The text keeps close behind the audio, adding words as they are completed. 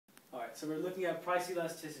Alright, so we're looking at price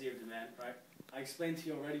elasticity of demand, right? I explained to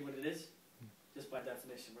you already what it is, just by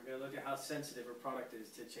definition. We're going to look at how sensitive a product is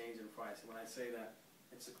to change in price. And when I say that,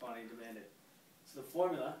 it's the quantity demanded. So the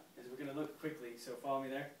formula is, we're going to look quickly, so follow me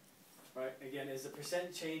there. Right, again, is the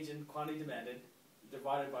percent change in quantity demanded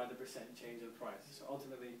divided by the percent change in price. So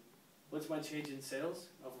ultimately, what's my change in sales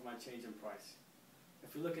over my change in price?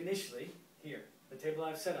 If we look initially, here, the table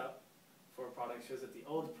I've set up for a product shows that the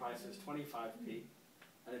old price was 25p,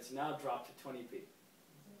 and it's now dropped to 20p.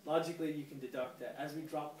 Logically, you can deduct that as we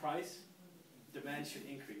drop price, demand should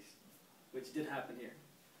increase, which did happen here.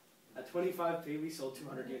 At 25p, we sold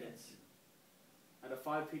 200 units. At a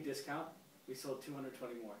 5p discount, we sold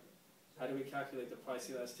 220 more. How do we calculate the price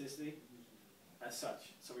elasticity? As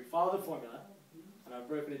such. So we follow the formula, and I've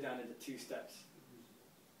broken it down into two steps.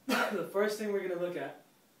 The first thing we're going to look at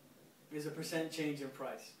is a percent change in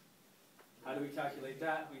price. How do we calculate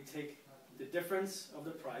that? We take the difference of the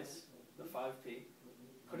price, the 5p,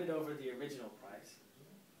 put it over the original price,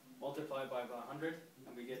 multiply by 100,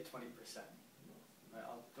 and we get 20%. Right,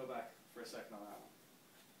 I'll go back for a second on that one.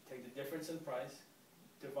 Take the difference in price,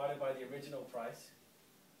 divided by the original price,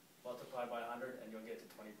 multiply by 100, and you'll get to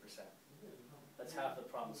 20%. That's half the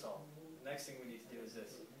problem solved. The next thing we need to do is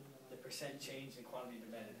this, the percent change in quantity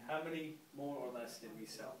demanded. How many more or less did we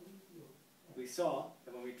sell? We saw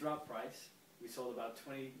that when we dropped price, we sold about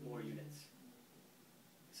 20 more units.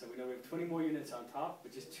 So we know we have 20 more units on top,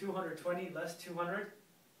 which is 220 less 200,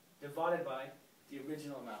 divided by the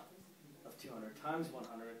original amount of 200 times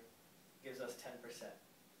 100 gives us 10%.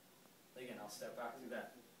 Again, I'll step back through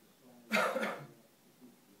that.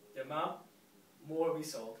 The amount more we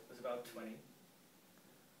sold was about 20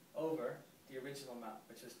 over the original amount,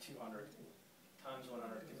 which was 200 times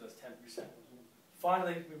 100 gives us 10%.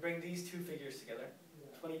 Finally, we bring these two figures together,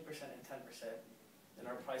 20% and 10%, in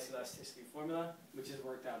our price elasticity formula, which is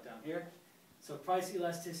worked out down here. So price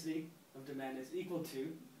elasticity of demand is equal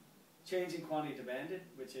to change in quantity demanded,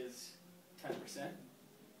 which is 10%,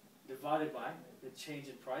 divided by the change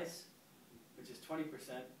in price, which is 20%,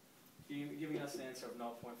 giving us an answer of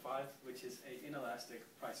 0.5, which is an inelastic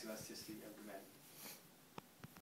price elasticity of demand.